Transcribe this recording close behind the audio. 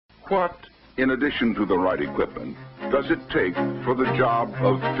What, in addition to the right equipment, does it take for the job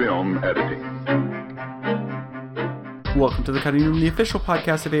of film editing? Welcome to The Cutting Room, the official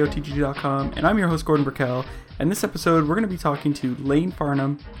podcast of AOTG.com, and I'm your host, Gordon Burkell. And this episode, we're going to be talking to Lane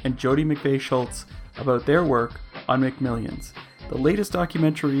Farnham and Jody McVeigh-Schultz about their work on McMillions, the latest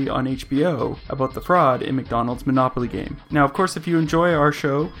documentary on HBO about the fraud in McDonald's Monopoly game. Now, of course, if you enjoy our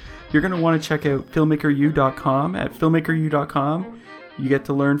show, you're going to want to check out filmmakeru.com. At filmmakeru.com, you get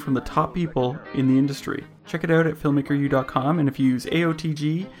to learn from the top people in the industry. Check it out at filmmakeru.com, and if you use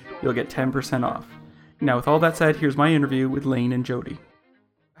AOTG, you'll get 10% off. Now, with all that said, here's my interview with Lane and Jody.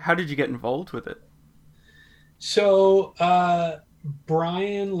 How did you get involved with it? So,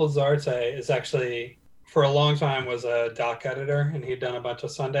 Brian Lazarte is actually, for a long time, was a doc editor, and he'd done a bunch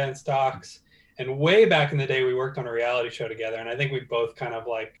of Sundance docs. And way back in the day, we worked on a reality show together, and I think we both kind of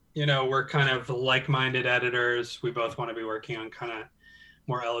we're kind of like-minded editors. We both want to be working on kind of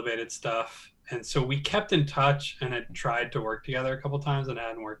more elevated stuff. And so we kept in touch and had tried to work together a couple times and it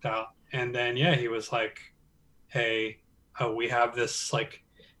hadn't worked out. And then, he was like, hey, we have this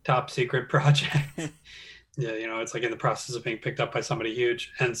top secret project. It's in the process of being picked up by somebody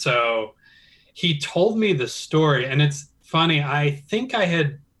huge. And so he told me the story, and it's funny. I think I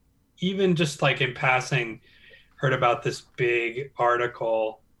had even just in passing heard about this big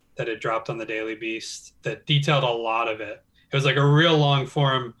article that had dropped on the Daily Beast that detailed a lot of it. It was a real long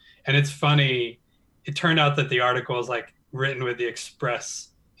form. And it's funny. It turned out that the article was written with the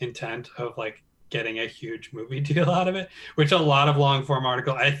express intent of getting a huge movie deal out of it, which a lot of long form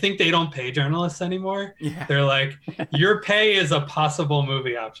articles, I think they don't pay journalists anymore. Yeah. They're your pay is a possible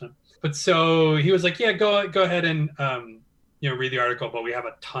movie option. But so he was go ahead and read the article, but we have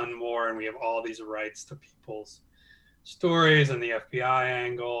a ton more and we have all these rights to people's stories and the FBI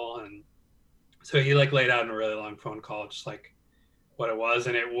angle. And so he laid out in a really long phone call just what it was.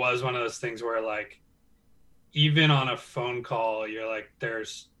 And it was one of those things where even on a phone call, you're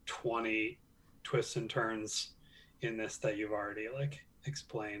there's 20 twists and turns in this that you've already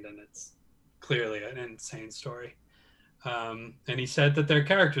explained, and it's clearly an insane story. And he said that their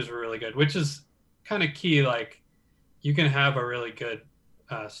characters were really good, which is kind of key. You can have a really good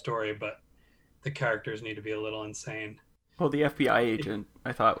story, but the characters need to be a little insane. Well, the FBI agent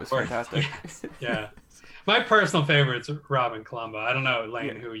I thought was fantastic. Yeah. My personal favorite's Robin Colombo. I don't know,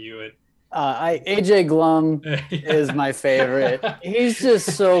 Lane, who you would. AJ Glum is my favorite. He's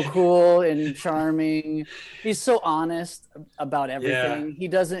just so cool and charming. He's so honest about everything.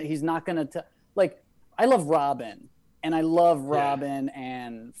 Yeah. He's not going to I love Robin, and I love Robin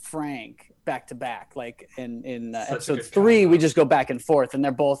and Frank back to back. In episode 3, we just go back and forth, and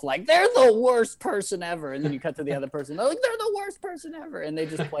they're both they're the worst person ever. And then you cut to the other person. They're they're the worst person ever. And they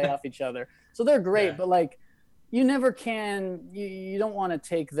just play off each other. So they're great, but you never can, you don't want to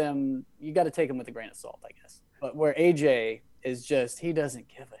take them, you got to take them with a grain of salt, I guess. But where AJ is he doesn't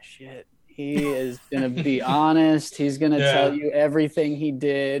give a shit. He is going to be honest. He's going to tell you everything he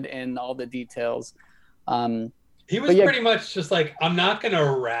did and all the details. He was pretty much just I'm not going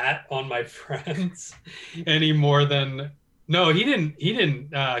to rat on my friends any more than, no, he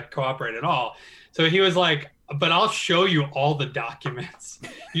didn't cooperate at all. So he was but I'll show you all the documents.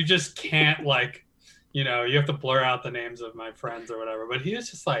 You just can't you have to blur out the names of my friends or whatever. But he was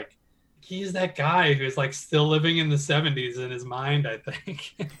just he's that guy who's still living in the 70s in his mind, I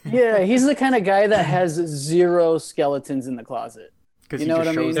think. Yeah, he's the kind of guy that has 0 skeletons in the closet. You know what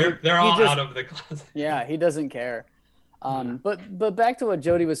I mean? They're all out of the closet. Yeah, he doesn't care. But back to what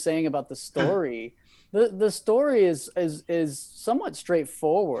Jody was saying about the story. The story is somewhat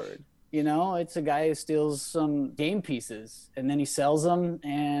straightforward. It's a guy who steals some game pieces and then he sells them,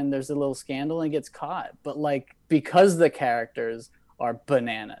 and there's a little scandal and he gets caught. But because the characters are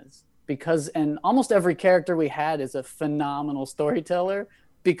bananas, and almost every character we had is a phenomenal storyteller,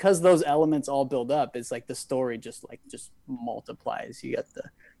 because those elements all build up, it's the story just multiplies. You got the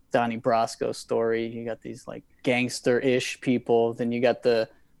Donnie Brasco story, you got these gangster-ish people, then you got the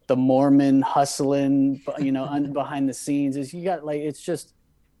Mormon hustling, behind the scenes. You got it's just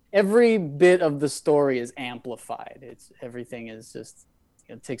every bit of the story is amplified. Everything is just,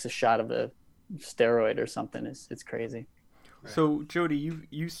 it takes a shot of a steroid or something. It's crazy. So Jody,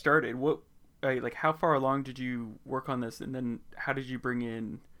 you started how far along did you work on this, and then how did you bring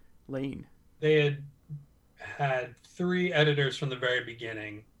in Lane? They had 3 editors from the very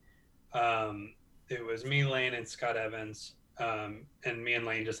beginning. It was me, Lane, and Scott Evans, and me and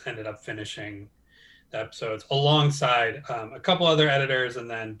Lane just ended up finishing the episodes alongside a couple other editors, and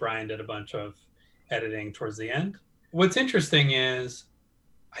then Brian did a bunch of editing towards the end. What's interesting is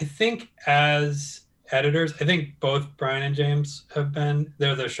I think as editors. I think both Brian and James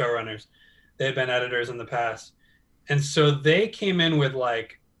they're the showrunners. They've been editors in the past. And so they came in with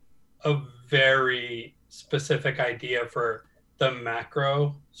like a very specific idea for the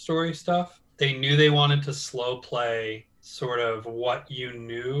macro story stuff. They knew they wanted to slow play sort of what you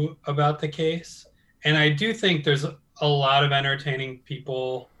knew about the case. And I do think there's a lot of entertaining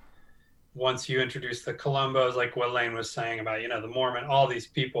people once you introduce the Columbos, like what Lane was saying about, the Mormon, all these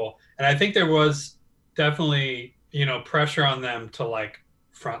people. And I think there was definitely, pressure on them to like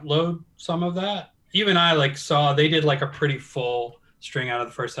front load some of that. Even I like saw they did like a pretty full string out of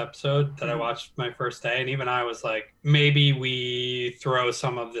the first episode that I watched my first day. And even I was like, maybe we throw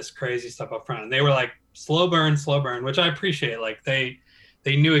some of this crazy stuff up front. And they were like, slow burn, which I appreciate. Like they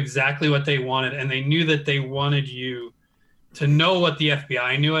knew exactly what they wanted, and they knew that they wanted you to know what the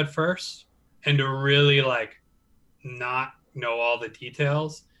FBI knew at first and to really like not know all the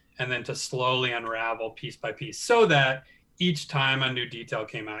details, and then to slowly unravel piece by piece so that each time a new detail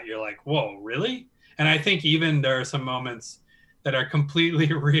came out, you're like, whoa, really? And I think even there are some moments that are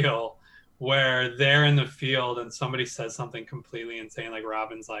completely real where they're in the field and somebody says something completely insane. Like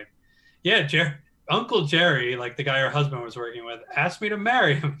Robin's like, yeah, Uncle Jerry, like the guy her husband was working with, asked me to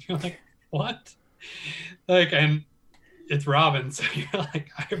marry him. You're like, what? Like, and it's Robin. So you're like,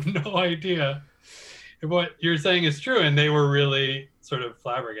 I have no idea if what you're saying is true. And they were really sort of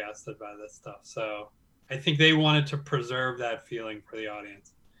flabbergasted by this stuff. So I think they wanted to preserve that feeling for the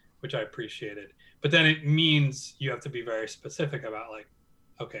audience, which I appreciated. But then it means you have to be very specific about like,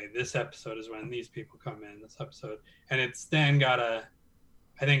 okay, this episode is when these people come in, this episode. And it's then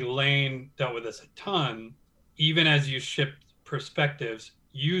I think Lane dealt with this a ton. Even as you shift perspectives,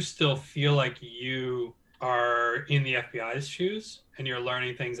 you still feel like you are in the FBI's shoes and you're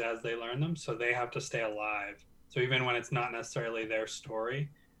learning things as they learn them. So they have to stay alive. So even when it's not necessarily their story,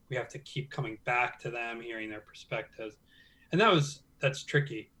 we have to keep coming back to them, hearing their perspectives. And that's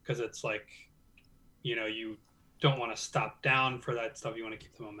tricky because it's like, you don't want to stop down for that stuff. You want to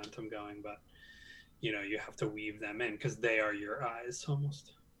keep the momentum going, but you have to weave them in because they are your eyes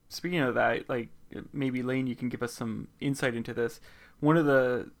almost. Speaking of that, like maybe Lane, you can give us some insight into this. One of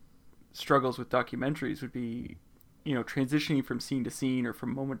the struggles with documentaries would be, transitioning from scene to scene or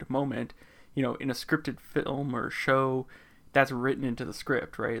from moment to moment, in a scripted film or show that's written into the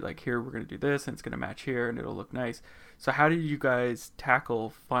script, right? Like here, we're going to do this and it's going to match here and it'll look nice. So how did you guys tackle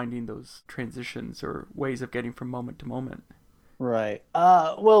finding those transitions or ways of getting from moment to moment? Right.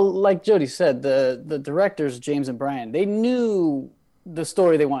 Well, like Jody said, the directors, James and Brian, they knew the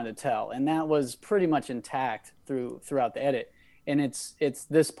story they wanted to tell, and that was pretty much intact throughout the edit. And it's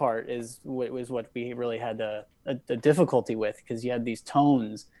this part was what we really had a difficulty with, because you had these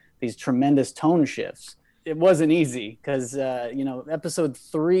tones, these tremendous tone shifts. It wasn't easy because episode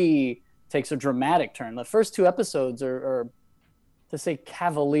 3 takes a dramatic turn. The first 2 episodes are to say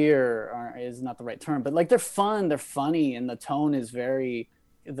cavalier is not the right term, but like they're fun, they're funny, and the tone is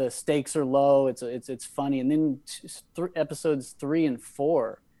the stakes are low. It's funny, and then episodes 3 and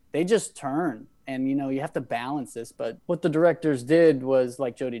 4, they just turn, and you have to balance this. But what the directors did was,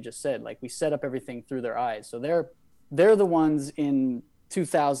 like Jody just said, like we set up everything through their eyes. So they're the ones in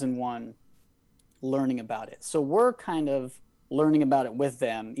 2001 learning about it. So we're kind of learning about it with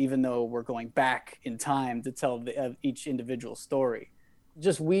them, even though we're going back in time to tell each individual story.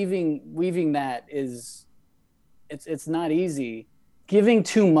 Just weaving that it's not easy. Giving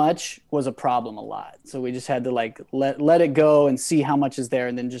too much was a problem a lot. So we just had to like let it go and see how much is there,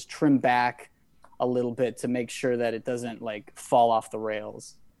 and then just trim back a little bit to make sure that it doesn't like fall off the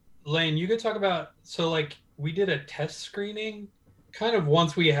rails. Lane, you could talk about, so like we did a test screening kind of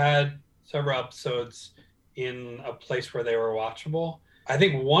once we had several episodes in a place where they were watchable. I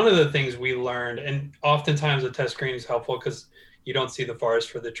think one of the things we learned, and oftentimes a test screening is helpful because you don't see the forest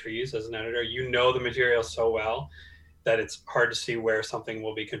for the trees as an editor. The material so well that it's hard to see where something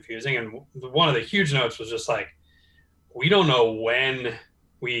will be confusing. And one of the huge notes was just like, we don't know when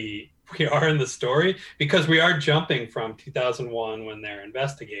we are in the story, because we are jumping from 2001 when they're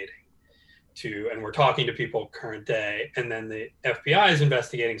investigating and we're talking to people current day, and then the FBI is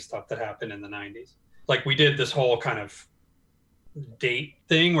investigating stuff that happened in the 90s. Like we did this whole kind of date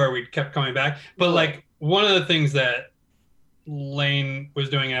thing where we kept coming back. But like one of the things that Lane was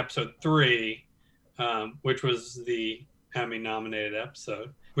doing in episode 3, which was the Emmy nominated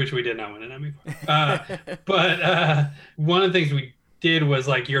episode, which we did not win an Emmy for. But one of the things we did was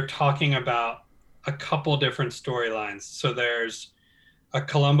like, you're talking about a couple different storylines. So there's a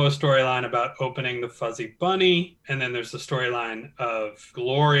Columbo storyline about opening the Fuzzy Bunny. And then there's the storyline of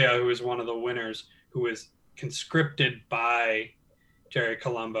Gloria, who is one of the winners, who was conscripted by Jerry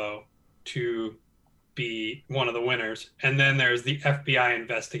Columbo to be one of the winners. And then there's the FBI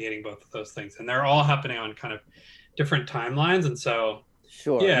investigating both of those things. And they're all happening on kind of different timelines. And so,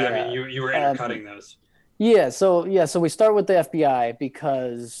 Sure. yeah. I mean, you were intercutting those. So we start with the FBI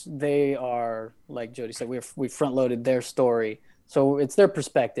because they are, like Jody said, we front loaded their story. So it's their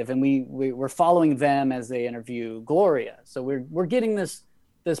perspective, and we're following them as they interview Gloria. So we're getting this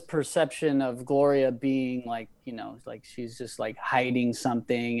perception of Gloria being like, like she's just like hiding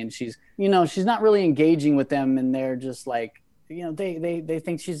something, and she's not really engaging with them, and they're just like, they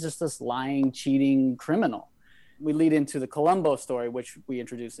think she's just this lying, cheating criminal. We lead into the Columbo story, which we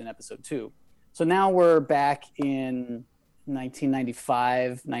introduced in episode 2. So now we're back in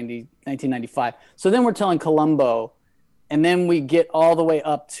 1995. So then we're telling Columbo, and then we get all the way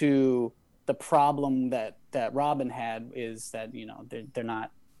up to the problem that Robin had, is that they're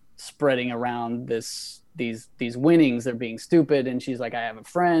not spreading around these winnings. They're being stupid, and she's like, I have a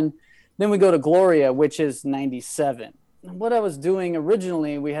friend. Then we go to Gloria, which is 97. What I was doing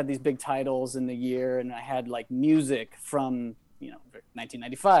originally, we had these big titles in the year, and I had like music from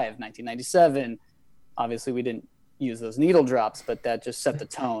 1995, 1997. Obviously, we didn't use those needle drops, but that just set the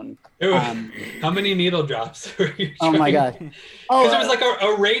tone. How many needle drops were you trying? Oh my god! Because it was like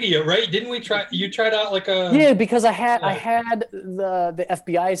a radio, right? Didn't we try? You tried out like a because I had the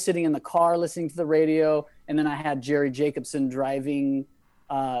FBI sitting in the car listening to the radio, and then I had Jerry Jacobson driving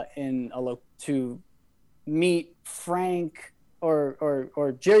to meet Frank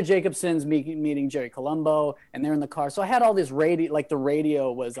or Jerry Jacobson's meeting Jerry Columbo, and they're in the car. So I had all this radio, like the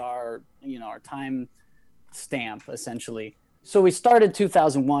radio was our time stamp essentially. So we started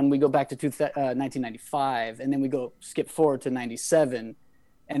 2001, we go back to 1995, and then we skip forward to 97,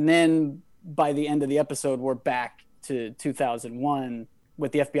 and then by the end of the episode we're back to 2001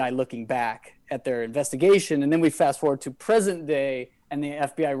 with the FBI looking back at their investigation, and then we fast forward to present day and the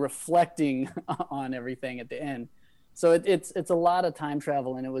FBI reflecting on everything at the end. So it's a lot of time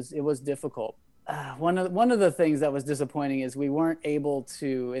travel, and it was difficult. One of the things that was disappointing is we weren't able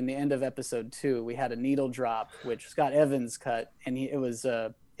to, in the end of episode 2, we had a needle drop, which Scott Evans cut, and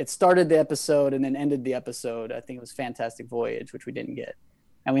it started the episode and then ended the episode. I think it was Fantastic Voyage, which we didn't get,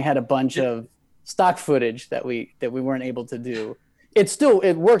 and we had a bunch of stock footage that we weren't able to do.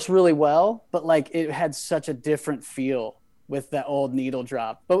 It works really well, but like it had such a different feel with that old needle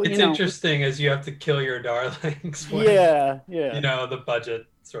drop. But it's interesting as you have to kill your darlings. When, the budget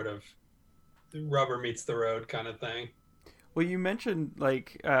sort of rubber meets the road kind of thing. Well, you mentioned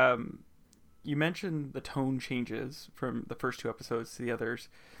you mentioned the tone changes from the first 2 episodes to the others,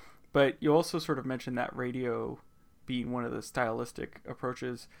 but you also sort of mentioned that radio being one of the stylistic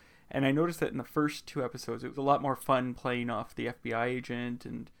approaches. And I noticed that in the first 2 episodes, it was a lot more fun playing off the FBI agent,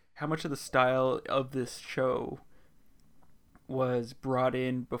 and how much of the style of this show was brought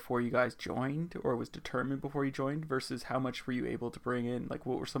in before you guys joined, or was determined before you joined, versus how much were you able to bring in? Like,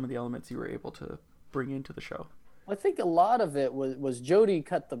 what were some of the elements you were able to bring into the show? I think a lot of it was Jody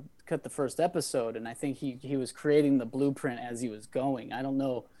cut the first episode, and I think he was creating the blueprint as he was going. I don't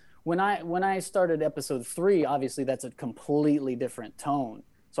know. When I started episode 3, obviously that's a completely different tone.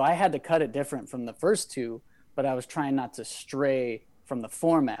 So I had to cut it different from the first 2, but I was trying not to stray from the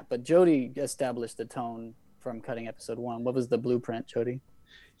format. But Jody established the tone from cutting episode 1. What was the blueprint, Jody?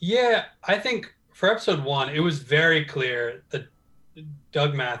 Yeah, I think for episode 1, it was very clear that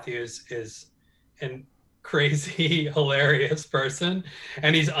Doug Matthews is an crazy, hilarious person,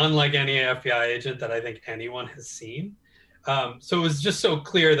 and he's unlike any FBI agent that I think anyone has seen. So it was just so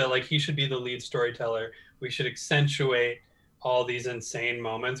clear that like he should be the lead storyteller. We should accentuate all these insane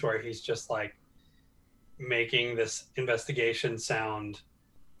moments where he's just like making this investigation sound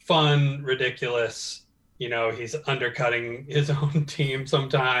fun, ridiculous. He's undercutting his own team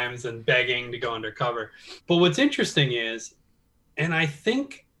sometimes and begging to go undercover. But what's interesting is, and I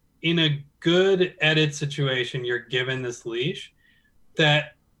think in a good edit situation, you're given this leash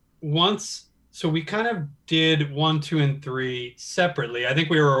that so we kind of did 1, 2, and 3 separately. I think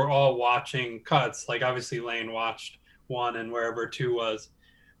we were all watching cuts. Like obviously Lane watched 1 and wherever 2 was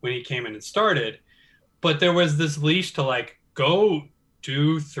when he came in and started. But there was this leash to like, go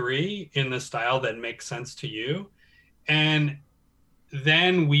do 3 in the style that makes sense to you. And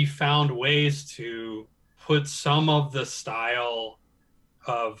then we found ways to put some of the style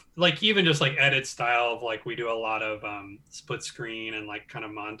of like, even just like edit style of like, we do a lot of split screen and like kind of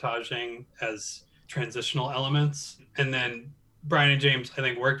montaging as transitional elements. And then Brian and James, I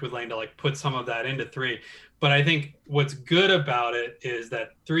think, worked with Lane to like put some of that into 3. But I think what's good about it is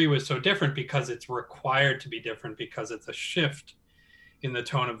that 3 was so different because it's required to be different, because it's a shift in the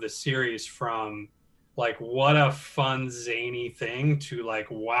tone of the series from like what a fun zany thing to like,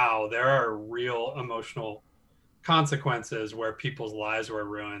 wow, there are real emotional consequences where people's lives were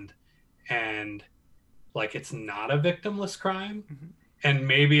ruined, and like it's not a victimless crime. Mm-hmm. And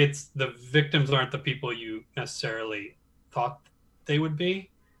maybe it's the victims aren't the people you necessarily thought they would be,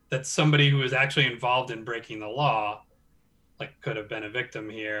 that somebody who was actually involved in breaking the law like could have been a victim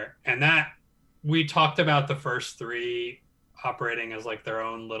here. And that we talked about the first three operating as like their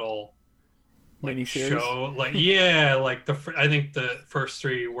own little like show, like yeah, like I think the first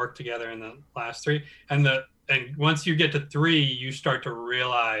three work together in the last three, and once you get to three, you start to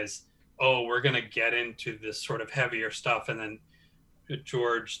realize, oh, we're gonna get into this sort of heavier stuff, and then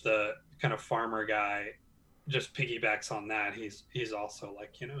George, the kind of farmer guy, just piggybacks on that. He's also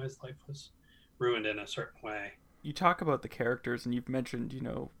like, you know, his life was ruined in a certain way. You talk about the characters, and you've mentioned, you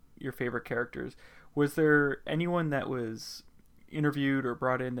know, your favorite characters. Was there anyone that was interviewed or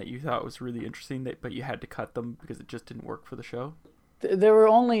brought in that you thought was really interesting, but you had to cut them because it just didn't work for the show? There were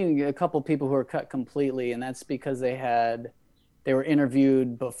only a couple people who were cut completely, and that's because they were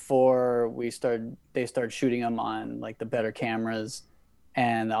interviewed before they started shooting them on like the better cameras,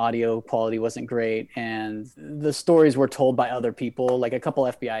 and the audio quality wasn't great, and the stories were told by other people. Like a couple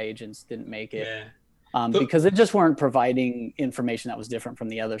FBI agents didn't make it. Yeah. Because they just weren't providing information that was different from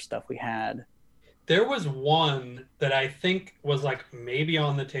the other stuff we had. There was one that I think was like maybe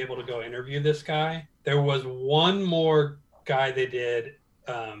on the table to go interview this guy. There was one more guy they did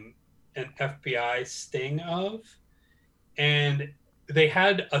an FBI sting of, and they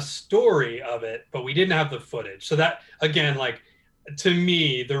had a story of it, but we didn't have the footage. So that, again, like, to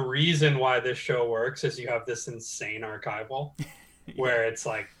me, the reason why this show works is you have this insane archival where it's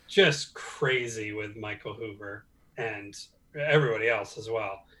like just crazy with Michael Hoover and everybody else as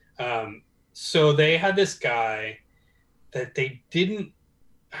well. So they had this guy that they didn't,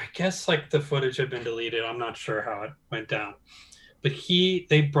 I guess like the footage had been deleted. I'm not sure how it went down, but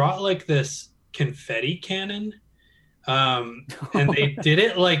they brought like this confetti cannon, and they did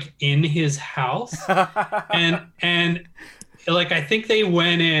it like in his house. and like, I think they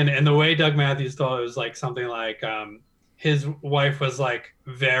went in, and the way Doug Matthews told it was like something like, his wife was like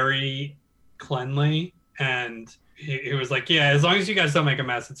very cleanly, and he was like, yeah, as long as you guys don't make a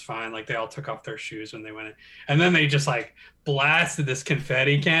mess, it's fine. Like, they all took off their shoes when they went in, and then they just like blasted this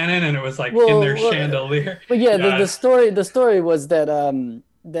confetti cannon, and it was like in their chandelier. But yeah, the story was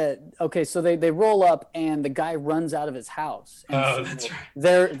that okay, so they roll up, and the guy runs out of his house. And that's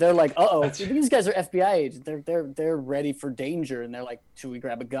right. They're like, these guys are FBI agents. They're ready for danger, and they're like, should we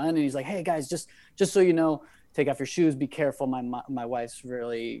grab a gun? And he's like, hey guys, just so you know, take off your shoes, be careful. My wife's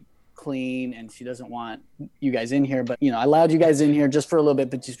really clean, and she doesn't want you guys in here, but you know, I allowed you guys in here just for a little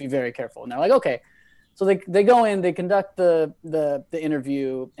bit, but just be very careful. And they're like, okay. So they go in, they conduct the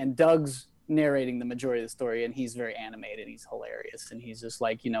interview, and Doug's narrating the majority of the story, and he's very animated. He's hilarious, and he's just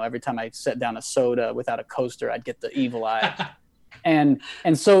like, you know, every time I set down a soda without a coaster, I'd get the evil eye. and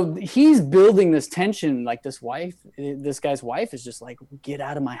so he's building this tension, like this guy's wife is just like, get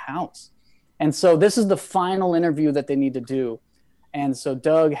out of my house. And so this is the final interview that they need to do. And so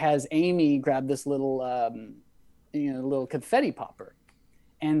Doug has Amy grab this little little confetti popper.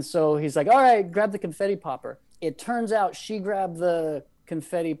 And so he's like, all right, grab the confetti popper. It turns out she grabbed the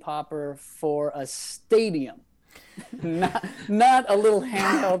confetti popper for a stadium, not a little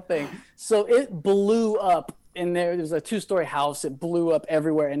handheld thing. So it blew up in there. There's a 2-story house. It blew up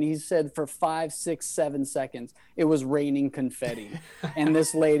everywhere. And he said for 5, 6, 7 seconds, it was raining confetti. And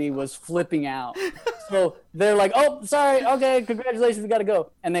this lady was flipping out. So they're like, oh, sorry. Okay, congratulations. We got to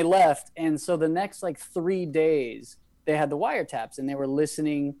go. And they left. And so the next like 3 days, they had the wiretaps, and they were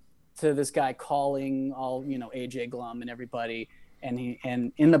listening to this guy calling all, you know, AJ Glum and everybody. And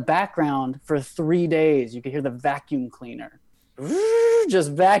in the background for 3 days, you could hear the vacuum cleaner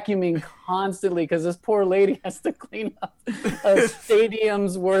just vacuuming constantly, because this poor lady has to clean up a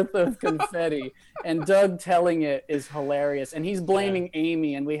stadium's worth of confetti. And Doug telling it is hilarious, and he's blaming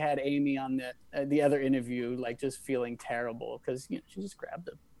Amy. And we had Amy on the other interview, like just feeling terrible because, you know, she just grabbed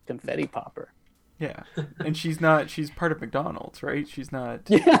a confetti popper. Yeah, and she's part of McDonald's, right? She's not.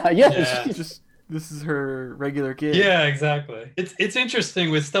 Yeah. This is her regular gig. Yeah, exactly. It's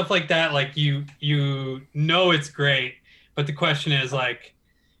interesting with stuff like that. Like you know it's great, but the question is like,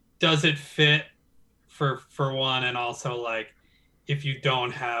 does it fit for one, and also like, if you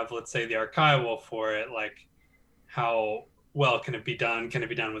don't have, let's say, the archival for it, like how well can it be done? Can it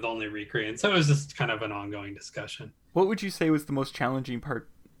be done with only recreation? So it was just kind of an ongoing discussion. What would you say was the most challenging part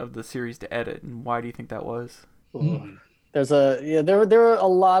of the series to edit, and why do you think that was? There were a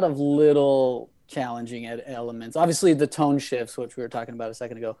lot of little challenging elements. Obviously the tone shifts, which we were talking about a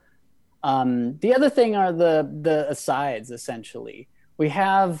second ago, The other thing are the asides. Essentially, we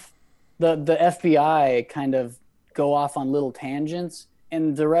have the FBI kind of go off on little tangents,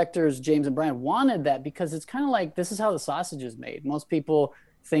 and directors James and Brian wanted that because it's kind of like, this is how the sausage is made. Most people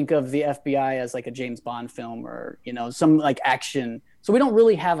think of the FBI as like a James Bond film or, some like action. So we don't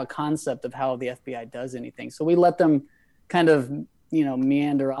really have a concept of how the FBI does anything. So we let them kind of,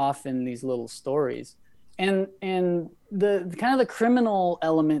 meander off in these little stories. And the kind of the criminal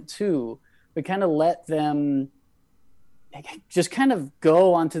element too, we kind of let them just kind of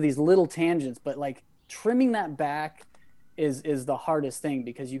go onto these little tangents, but like trimming that back is the hardest thing,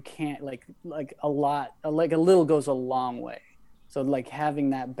 because you can't like a little goes a long way. So like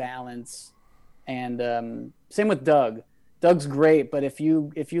having that balance. And same with Doug. Doug's great, but if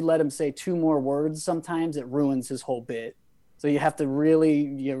you let him say 2 more words, sometimes it ruins his whole bit. So you have to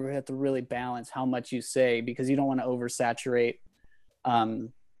really balance how much you say, because you don't want to oversaturate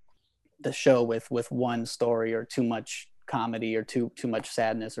the show with one story or too much comedy or too much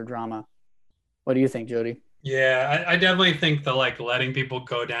sadness or drama. What do you think, Jody? Yeah, I definitely think the like letting people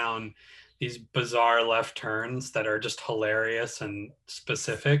go down these bizarre left turns that are just hilarious and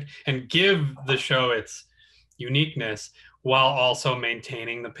specific and give the show its uniqueness while also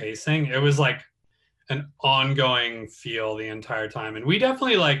maintaining the pacing. It was like an ongoing feel the entire time. And we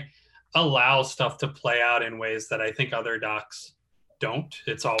definitely like allow stuff to play out in ways that I think other docs don't.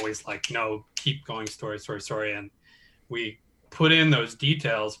 It's always like, no, keep going, story. And we put in those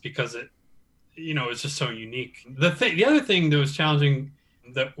details because it's just so unique. The other thing that was challenging,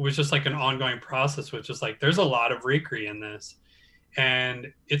 that was just like an ongoing process, which is like, there's a lot of recre in this.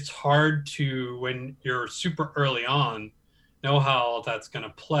 And it's hard to, when you're super early on, know how that's going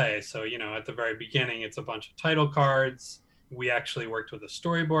to play. So, at the very beginning, it's a bunch of title cards. We actually worked with a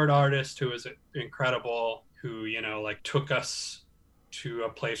storyboard artist who was incredible, who, took us to a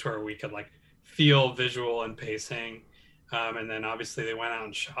place where we could like feel visual and pacing. And then obviously they went out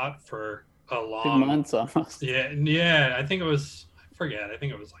and shot for a long 2 months almost. Yeah. I think it was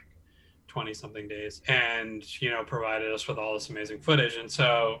like 20 something days, and, provided us with all this amazing footage. And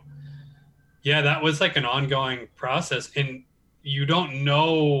so, yeah, that was like an ongoing process, and you don't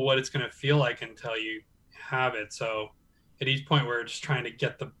know what it's going to feel like until you have it. So at each point we're just trying to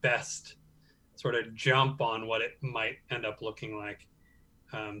get the best sort of jump on what it might end up looking like.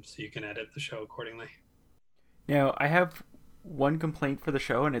 So you can edit the show accordingly. Now, I have one complaint for the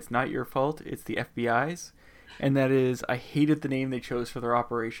show, and it's not your fault. It's the FBI's. And that is, I hated the name they chose for their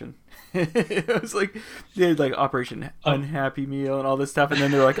operation. It was like, they had like Operation Unhappy Meal and all this stuff. And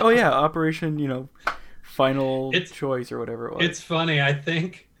then they're like, oh yeah, Operation, Final Choice or whatever it was. It's funny. I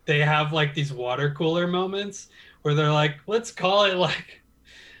think they have like these water cooler moments where they're like, let's call it like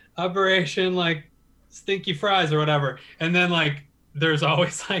Operation like Stinky Fries or whatever. And then like, there's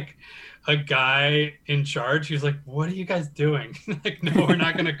always like a guy in charge who's like, what are you guys doing? Like, no, we're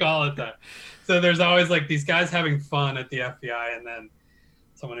not going to call it that. So there's always like these guys having fun at the FBI, and then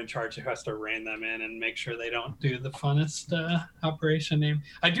someone in charge who has to rein them in and make sure they don't do the funnest operation name.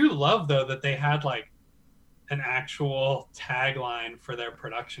 I do love, though, that they had like an actual tagline for their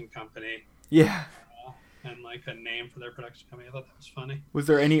production company. Yeah. And like a name for their production company. I thought that was funny. Was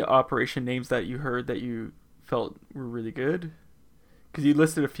there any operation names that you heard that you felt were really good? Because you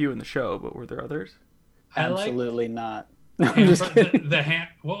listed a few in the show, but were there others? Absolutely not. No, I'm just kidding.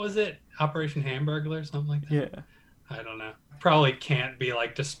 What was it? Operation Hamburglar, something like that? Yeah. I don't know. Probably can't be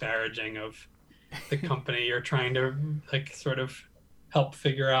like disparaging of the company you're trying to like sort of help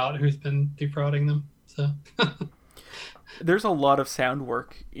figure out who's been defrauding them. So there's a lot of sound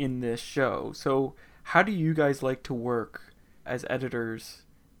work in this show. So how do you guys like to work as editors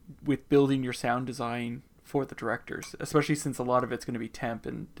with building your sound design for the directors, especially since a lot of it's going to be temp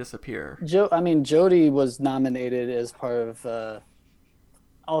and disappear? Jody was nominated as part of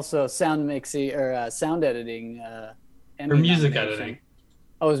also sound mixing or sound editing or music editing.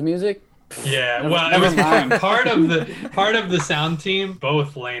 Oh, it was music? Yeah, well, it was part of the sound team.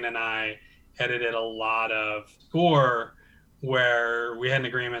 Both Lane and I edited a lot of score where we had an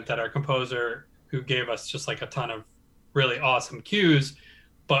agreement that our composer, who gave us just like a ton of really awesome cues,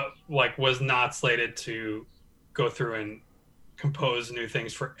 but like was not slated to go through and compose new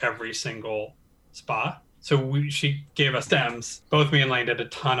things for every single spot. So she gave us stems. Both me and Lane did a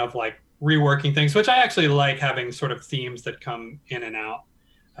ton of like reworking things, which I actually like, having sort of themes that come in and out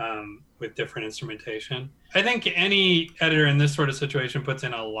with different instrumentation. I think any editor in this sort of situation puts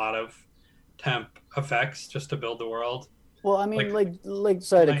in a lot of temp effects just to build the world. Well, I mean, like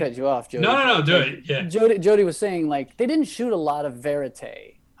sorry to cut you off, Jody. No, do it. Yeah. Jody was saying like they didn't shoot a lot of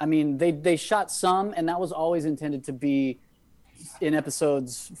verite. I mean, they shot some, and that was always intended to be in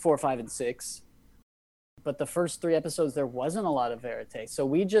episodes 4, 5, and 6. But the first 3 episodes, there wasn't a lot of verite. So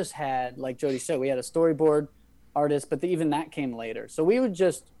we just had, like Jody said, we had a storyboard artist, but even that came later. So we would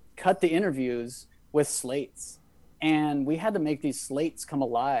just cut the interviews with slates, and we had to make these slates come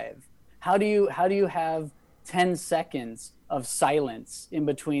alive. How do you have 10 seconds of silence in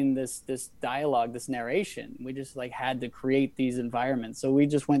between this dialogue, this narration? We just like had to create these environments. So we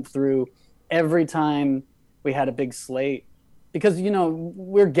just went through every time we had a big slate, because, you know,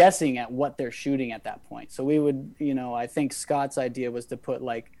 we're guessing at what they're shooting at that point. So we would, you know, I think Scott's idea was to put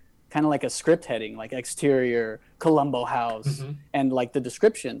like kind of like a script heading, like exterior Colombo house, and like the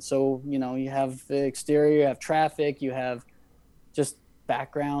description. So, you know, you have the exterior, you have traffic, you have just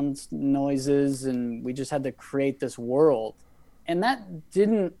background noises, and we just had to create this world. And that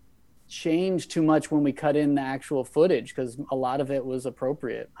didn't change too much when we cut in the actual footage, because a lot of it was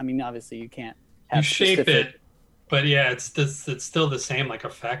appropriate. I mean, obviously you can't have you shape it, but yeah, it's still the same, like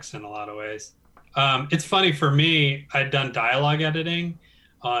effects in a lot of ways. It's funny for me, I'd done dialogue editing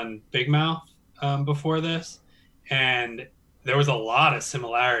on Big Mouth before this, and there was a lot of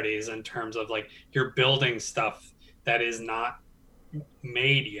similarities in terms of like you're building stuff that is not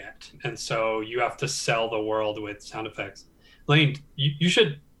made yet, and so you have to sell the world with sound effects. Lane, you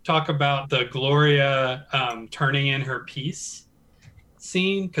should talk about the Gloria turning in her piece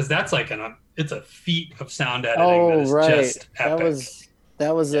scene, because that's like it's a feat of sound editing that is just epic.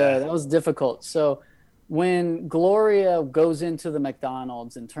 That was difficult. So when Gloria goes into the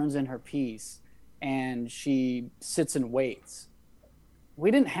McDonald's and turns in her piece and she sits and waits, we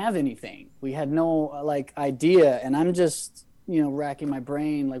didn't have anything. We had no like idea, and I'm just, you know, racking my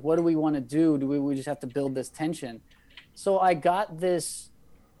brain, like, what do we want to do? We just have to build this tension? So I found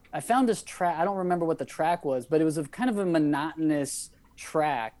this track. I don't remember what the track was, but it was kind of a monotonous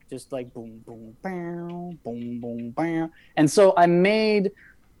track, just like boom, boom, bam, boom, boom, bam. And so I made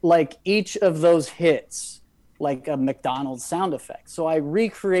like each of those hits like a McDonald's sound effect. So I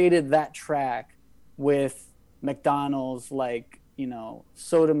recreated that track with McDonald's, like, you know,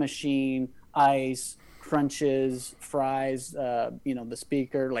 soda machine, ice, crunches, fries, you know, the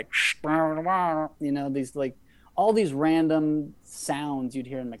speaker, like, you know, these like all these random sounds you'd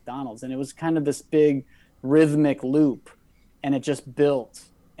hear in McDonald's. And it was kind of this big rhythmic loop, and it just built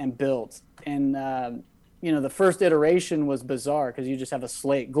and built. And, you know, the first iteration was bizarre because you just have a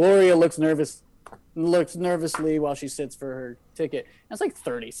slate. Gloria looks nervously while she sits for her ticket. And it's like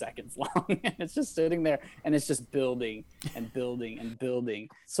 30 seconds long. And it's just sitting there, and it's just building and building and building.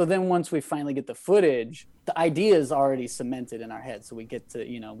 So then once we finally get the footage, the idea is already cemented in our head. So we get to,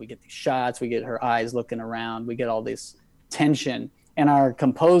 you know, we get these shots, we get her eyes looking around, we get all this tension. And our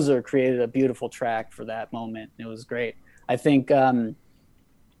composer created a beautiful track for that moment. It was great. I think,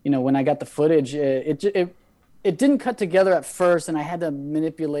 you know, when I got the footage, it didn't cut together at first, and I had to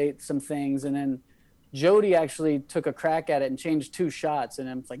manipulate some things. And then Jody actually took a crack at it and changed 2 shots, and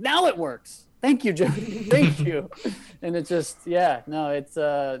I'm like, now it works. Thank you, Jody. Thank you. And it just, yeah, no, it's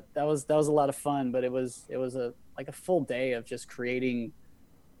that was a lot of fun, but it was like a full day of just creating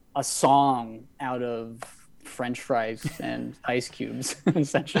a song out of French fries and ice cubes,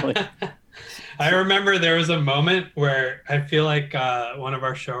 essentially. I remember there was a moment where I feel like one of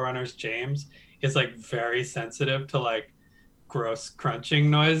our showrunners, James, is like very sensitive to like gross crunching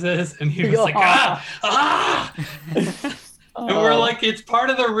noises, and he was like, ah. And we're like, it's part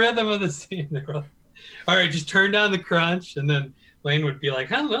of the rhythm of the scene. We're like, all right, just turn down the crunch, and then Lane would be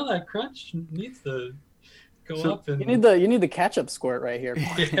like, I don't know, that crunch needs to go up. And you need the ketchup squirt right here.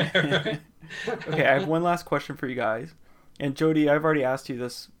 Yeah, right. Okay, I have one last question for you guys. And Jody, I've already asked you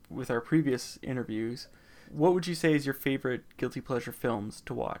this with our previous interviews. What would you say is your favorite guilty pleasure films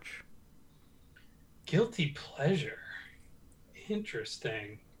to watch? Guilty pleasure?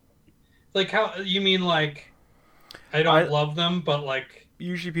 Interesting. Like, how you mean, like, I don't love them, but like,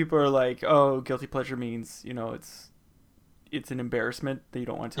 usually people are like, oh, guilty pleasure means, you know, it's an embarrassment that you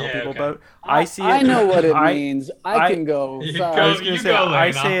don't want to tell people about. I see it. I know what it means. I can go. I was going to say,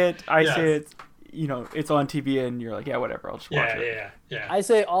 I say it, you know, it's on TV, and you're like, yeah, whatever, I'll just watch it. Yeah. I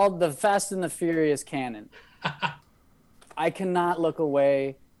say all the Fast and the Furious canon. I cannot look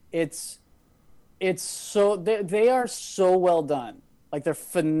away. It's so, they are so well done. Like, they're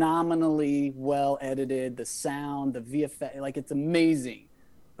phenomenally well edited. The sound, the VFX, like, it's amazing,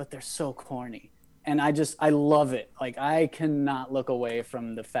 but they're so corny. And I love it. Like, I cannot look away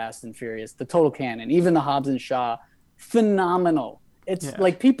from the Fast and Furious, the total canon, even the Hobbs and Shaw, phenomenal. It's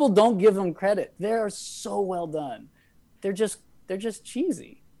like, people don't give them credit. They're so well done. They're just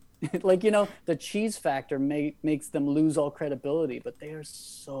cheesy. Like, you know, the cheese factor makes them lose all credibility, but they are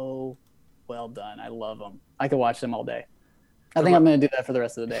so well done. I love them. I could watch them all day. I think I'm going to do that for the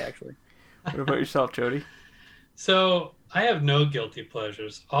rest of the day, actually. What about yourself, Jody? So I have no guilty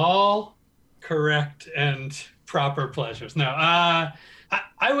pleasures. All correct and proper pleasures. No, I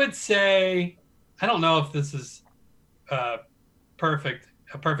would say, I don't know if this is a perfect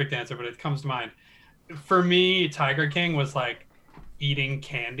answer, but it comes to mind. For me, Tiger King was like eating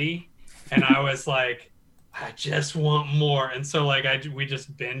candy, and I was like, I just want more. And so like we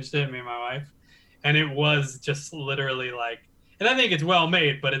just binged it, me and my wife, and it was just literally like, and I think it's well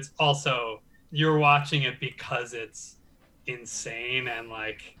made, but it's also, you're watching it because it's insane and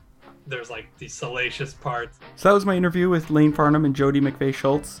like there's like these salacious parts. So that was my interview with Lane Farnham and Jody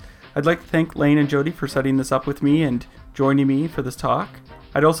McVeigh-Schultz. I'd like to thank Lane and Jody for setting this up with me and joining me for this talk.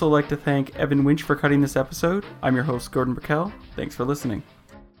 I'd also like to thank Evan Winch for cutting this episode. I'm your host, Gordon Burkell. Thanks for listening.